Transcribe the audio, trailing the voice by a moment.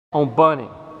on bunting,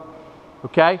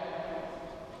 okay?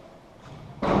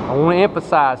 I want to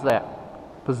emphasize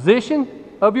that. Position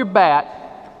of your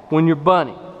bat when you're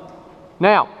bunting.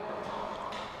 Now,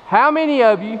 how many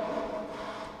of you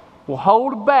will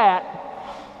hold a bat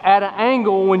at an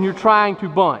angle when you're trying to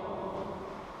bunt?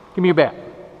 Give me your bat.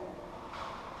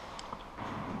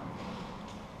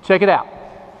 Check it out.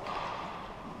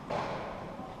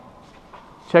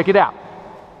 Check it out.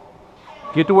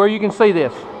 Get to where you can see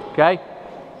this, okay?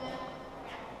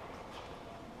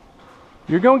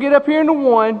 You're going to get up here in the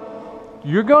one.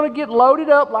 You're going to get loaded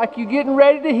up like you're getting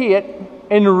ready to hit.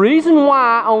 And the reason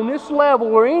why on this level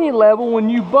or any level when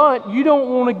you bunt, you don't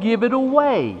want to give it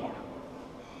away.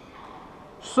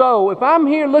 So if I'm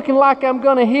here looking like I'm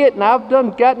going to hit and I've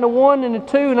gotten a 1 and a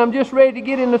 2 and I'm just ready to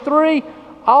get in the 3,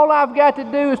 all I've got to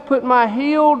do is put my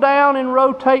heel down and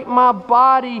rotate my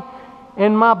body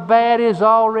and my bat is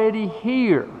already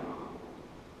here.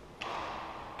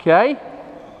 Okay?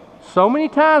 So many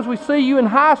times we see you in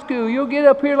high school, you'll get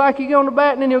up here like you're on the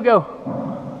bat and then you'll go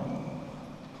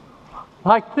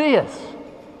like this.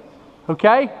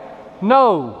 Okay?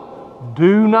 No,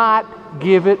 do not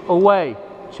give it away.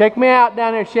 Check me out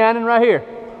down there, Shannon, right here.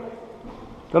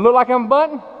 Do I look like I'm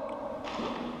bunting?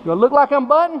 Do I look like I'm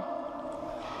bunting?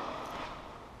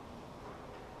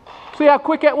 See how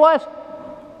quick that was?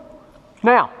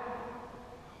 Now,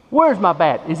 where's my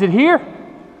bat? Is it here?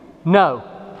 No.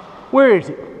 Where is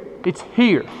it? It's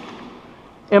here.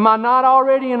 Am I not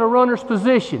already in a runner's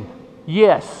position?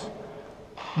 Yes.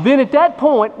 Then at that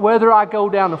point, whether I go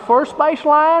down the first base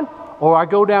line or I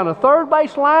go down the third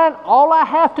base line, all I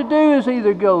have to do is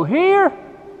either go here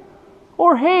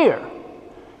or here.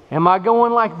 Am I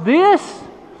going like this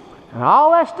and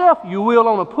all that stuff? You will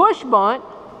on a push bunt.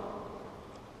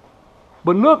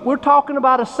 But look, we're talking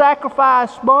about a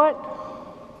sacrifice bunt.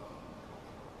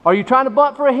 Are you trying to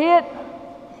bunt for a hit?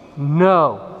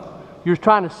 No. You're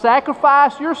trying to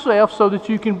sacrifice yourself so that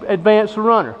you can advance the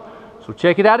runner. So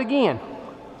check it out again.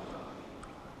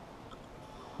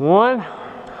 1,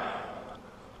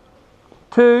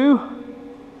 2,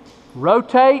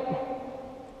 rotate,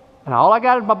 and all I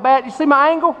got is my bat. You see my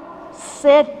angle?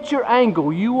 Set your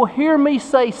angle. You will hear me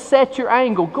say set your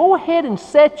angle. Go ahead and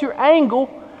set your angle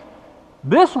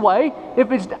this way.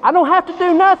 I don't have to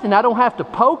do nothing. I don't have to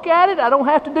poke at it. I don't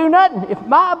have to do nothing. If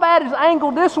my bat is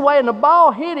angled this way and the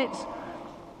ball hit it,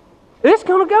 it's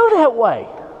going to go that way.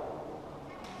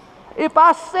 If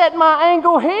I set my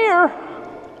angle here,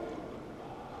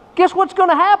 guess what's going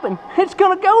to happen? It's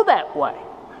going to go that way.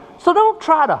 So don't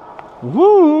try to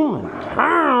woom and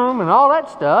turn and all that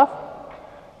stuff.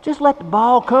 Just let the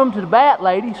ball come to the bat,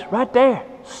 ladies, right there.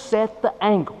 Set the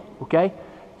angle, okay?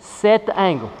 Set the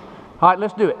angle. All right,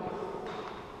 let's do it.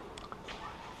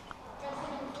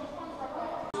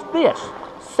 This,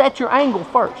 set your angle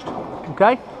first,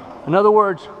 okay? In other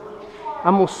words,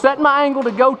 I'm going to set my angle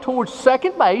to go towards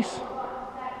second base,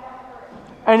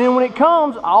 and then when it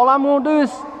comes, all I'm going to do is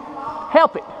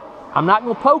help it. I'm not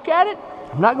going to poke at it.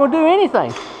 I'm not going to do anything.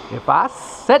 If I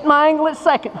set my angle at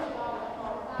second,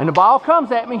 and the ball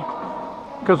comes at me,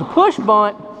 because a push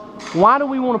bunt, why do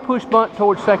we want to push bunt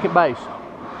towards second base?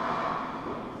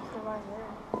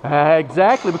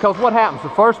 Exactly, because what happens? The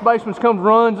first baseman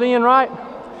runs in, right?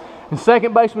 And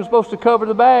second baseman's supposed to cover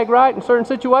the bag, right, in certain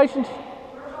situations?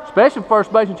 Especially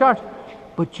first baseman charge.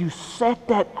 But you set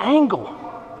that angle.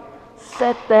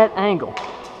 Set that angle.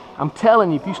 I'm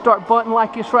telling you, if you start bunting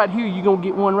like this right here, you're going to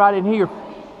get one right in here.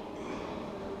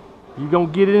 You're going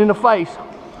to get it in the face.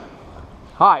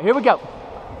 All right, here we go.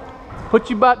 Put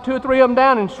you about 2 or 3 of them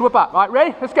down and swip out. All right,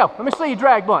 ready? Let's go. Let me see you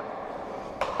drag bunt.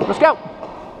 Let's go.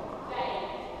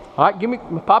 All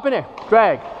right, pop in there.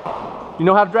 Drag. You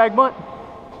know how to drag bunt?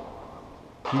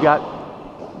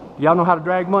 Y'all know how to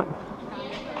drag bunt?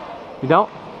 You don't?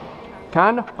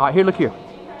 Kinda? All right, here, look here.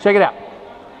 Check it out.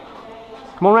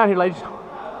 Come on around here, ladies.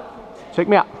 Check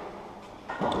me out.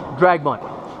 Drag bunt.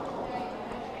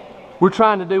 We're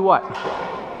trying to do what?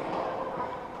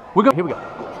 Here we go.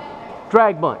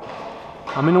 Drag bunt.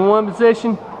 I'm in the 1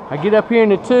 position. I get up here in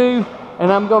the 2,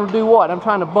 and I'm going to do what? I'm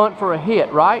trying to bunt for a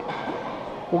hit, right?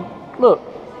 Well, look.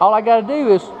 All I got to do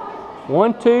is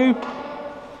 1, 2,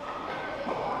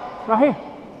 right here.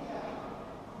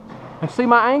 And see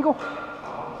my angle?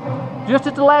 Just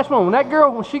at the last moment. That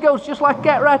girl, when she goes just like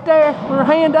that right there, with her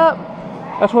hand up,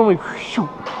 that's when we shoot.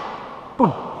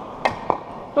 Boom.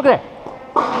 Look at that.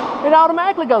 It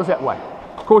automatically goes that way.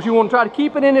 Of course, you want to try to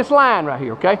keep it in this line right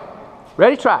here, okay?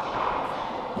 Ready? Try it.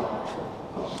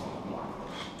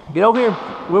 Get over here.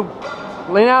 We'll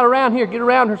lean out around here. Get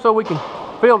around her so we can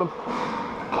field them.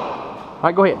 All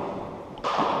right, go ahead.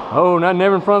 Oh,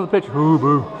 never in front of the pitcher. Ooh,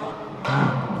 boo.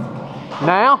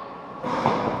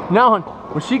 Now, knowing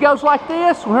when she goes like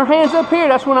this, when her hand's up here,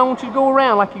 that's when I want you to go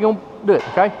around like you're gonna do it,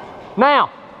 okay? Now,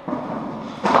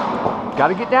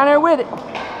 gotta get down there with it.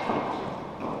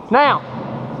 Now,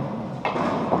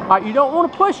 all right, you don't want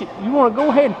to push it. You want to go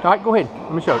ahead. All right, go ahead.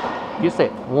 Let me show you. Get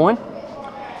set. One. All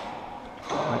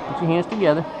right, put your hands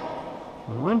together.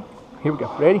 One. Here we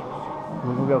go. Ready?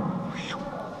 We're gonna go.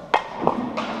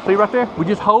 See right there? We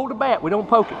just hold the bat. We don't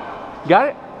poke it. Got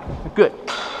it? Good.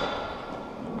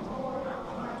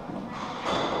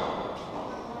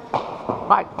 All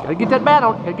right, gotta get that bat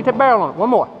on it. Gotta get that barrel on it. One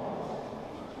more.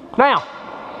 Now.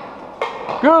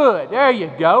 Good. There you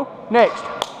go. Next.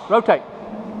 Rotate.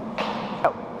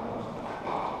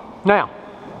 Now.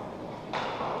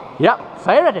 Yep.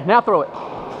 Stay right there. Now throw it.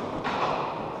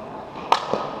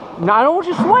 Now I don't want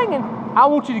you swinging. I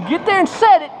want you to get there and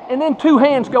set it, and then two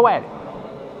hands go at it.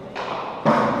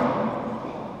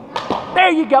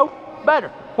 There you go. Better.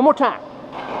 One more time.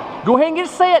 Go ahead and get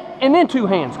it set, and then two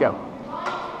hands go.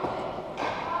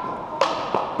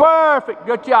 Perfect.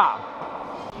 Good job.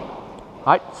 All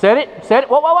right. Set it. Set it.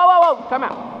 Whoa, whoa, whoa, whoa, whoa. Time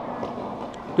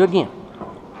out. Do it again.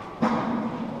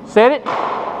 Set it.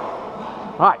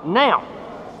 All right. Now,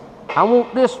 I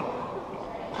want this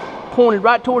pointed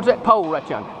right towards that pole right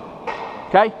yonder.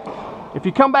 Okay? If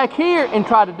you come back here and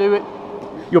try to do it,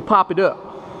 you'll pop it up.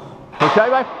 Okay,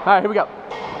 babe? All right, here we go.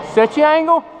 Set your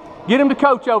angle. Get him to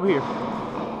coach over here.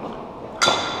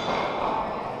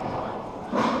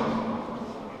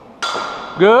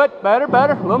 Good. Better,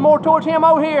 better. A little more towards him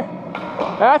over here.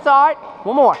 That's all right.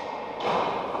 One more.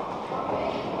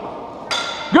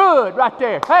 Good. Right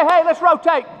there. Hey, hey, let's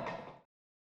rotate.